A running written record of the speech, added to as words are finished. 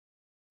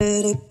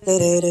Alright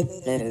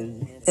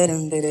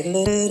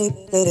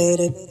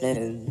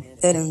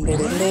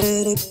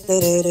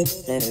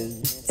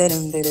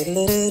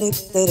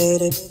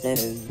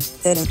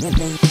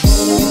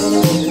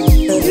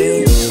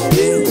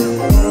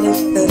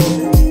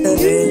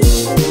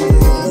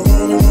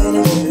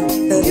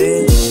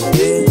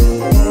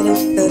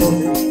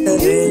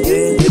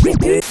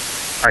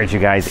you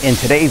guys, in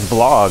today's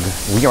vlog,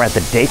 we are at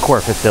the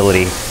Dacor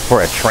facility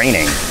for a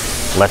training.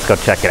 Let's go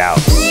check it out.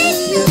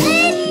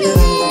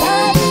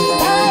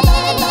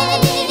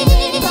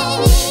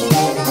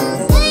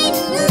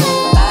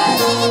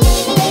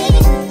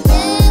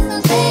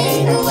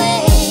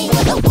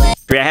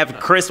 I have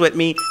Chris with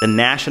me, the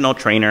national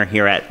trainer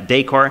here at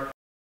Dacor.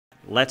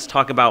 Let's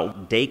talk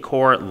about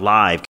Dacor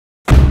Live.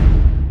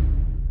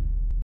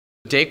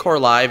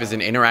 Dacor Live is an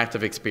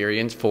interactive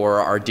experience for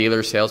our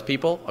dealer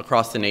salespeople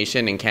across the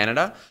nation in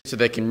Canada, so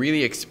they can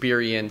really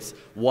experience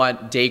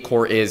what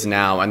Dacor is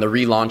now and the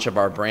relaunch of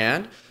our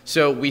brand.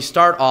 So we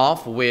start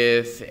off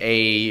with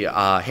a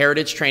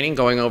heritage training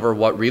going over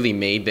what really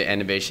made the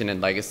innovation and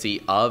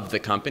legacy of the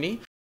company.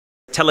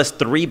 Tell us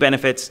 3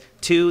 benefits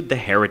to the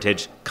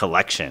Heritage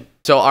Collection.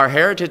 So our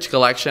Heritage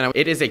Collection,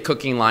 it is a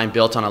cooking line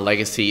built on a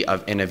legacy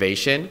of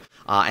innovation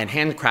and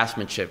hand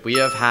craftsmanship. We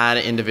have had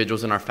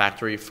individuals in our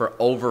factory for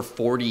over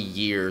 40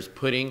 years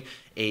putting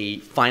a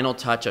final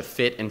touch of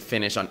fit and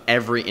finish on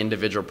every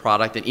individual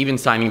product and even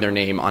signing their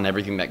name on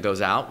everything that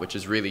goes out, which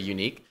is really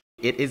unique.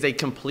 It is a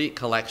complete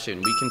collection.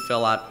 We can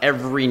fill out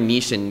every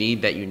niche and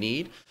need that you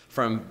need,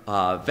 from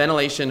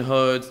ventilation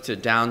hoods to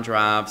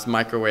downdrafts,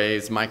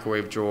 microwaves,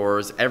 microwave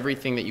drawers,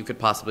 everything that you could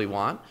possibly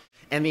want.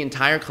 And the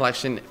entire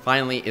collection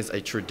finally is a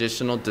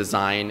traditional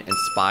design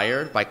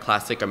inspired by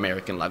classic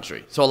American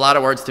luxury. So a lot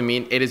of words to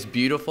mean. It is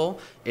beautiful,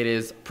 it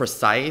is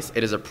precise,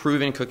 it is a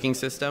proven cooking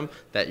system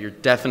that you're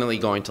definitely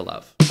going to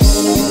love.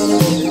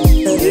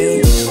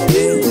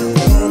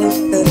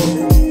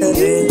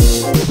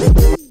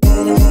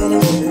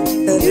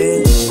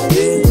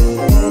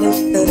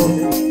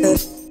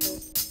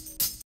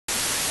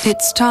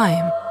 It's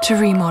time to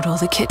remodel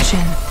the kitchen.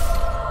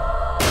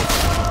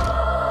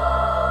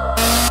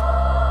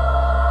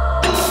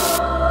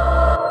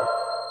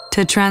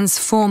 To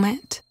transform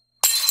it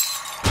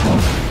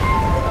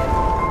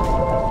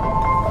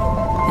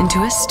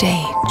into a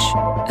stage,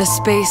 a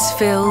space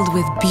filled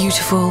with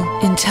beautiful,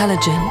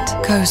 intelligent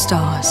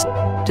co-stars,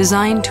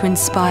 designed to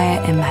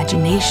inspire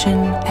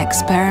imagination,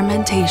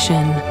 experimentation,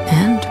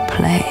 and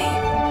play.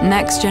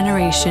 Next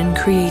generation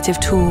creative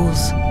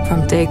tools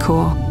from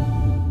Dacor.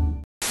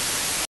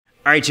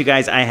 All right, you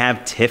guys, I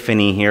have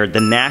Tiffany here,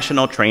 the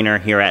national trainer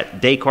here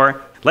at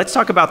Dacor. Let's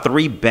talk about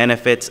 3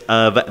 benefits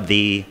of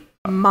the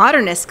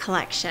Modernist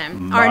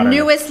Collection, our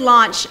newest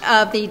launch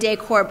of the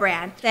Dacor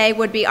brand. They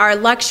would be our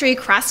luxury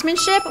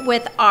craftsmanship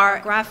with our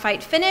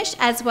graphite finish,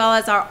 as well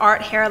as our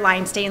art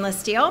hairline stainless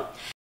steel.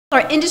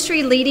 Our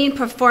industry-leading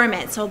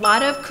performance, so a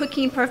lot of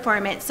cooking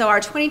performance. So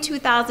our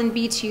 22,000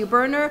 B2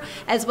 burner,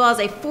 as well as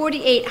a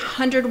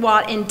 4,800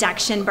 watt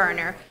induction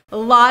burner. A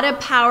lot of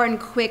power and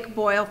quick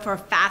boil for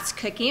fast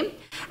cooking,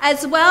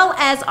 as well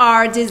as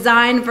our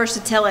design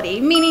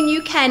versatility, meaning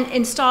you can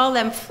install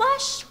them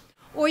flush,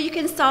 or you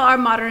can install our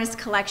Modernist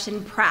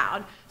Collection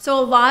proud. So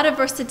a lot of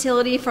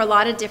versatility for a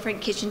lot of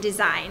different kitchen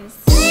designs.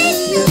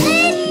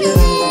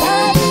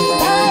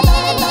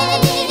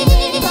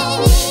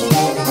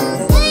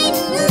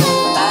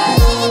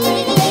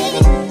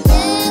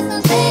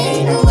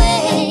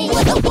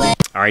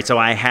 All right, so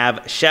I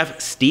have Chef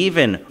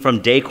Steven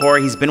from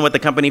Dacor. He's been with the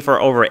company for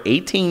over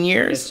 18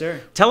 years. Yes, sir.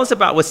 Tell us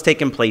about what's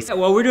taking place.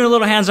 Well, we're doing a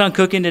little hands-on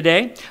cooking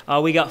today.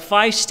 We got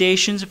 5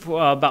 stations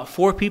for about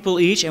 4 people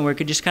each, and we're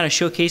just kind of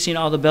showcasing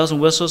all the bells and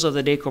whistles of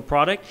the Dacor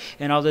product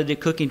and all the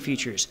cooking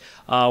features.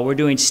 We're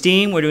doing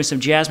steam. We're doing some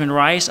jasmine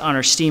rice on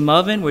our steam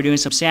oven. We're doing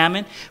some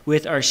salmon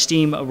with our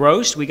steam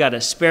roast. We got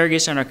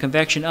asparagus on our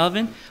convection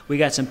oven. We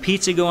got some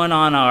pizza going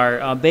on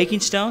our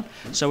baking stone.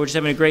 So we're just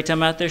having a great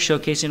time out there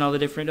showcasing all the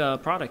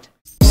different product.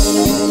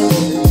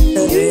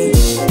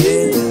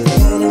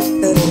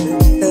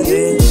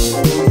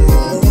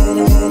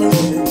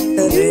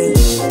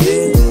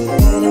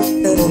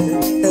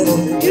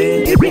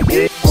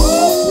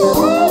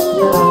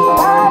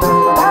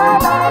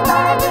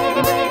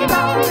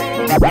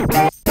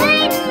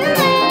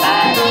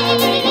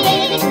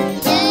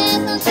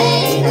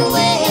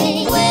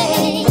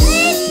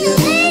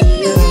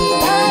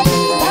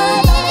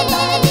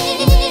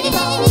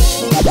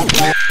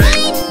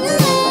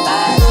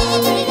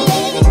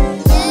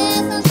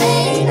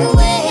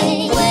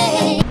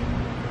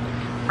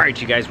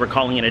 You guys, we're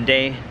calling it a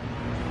day.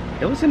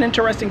 It was an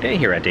interesting day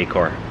here at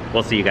Dacor.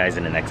 We'll see you guys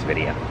in the next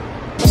video.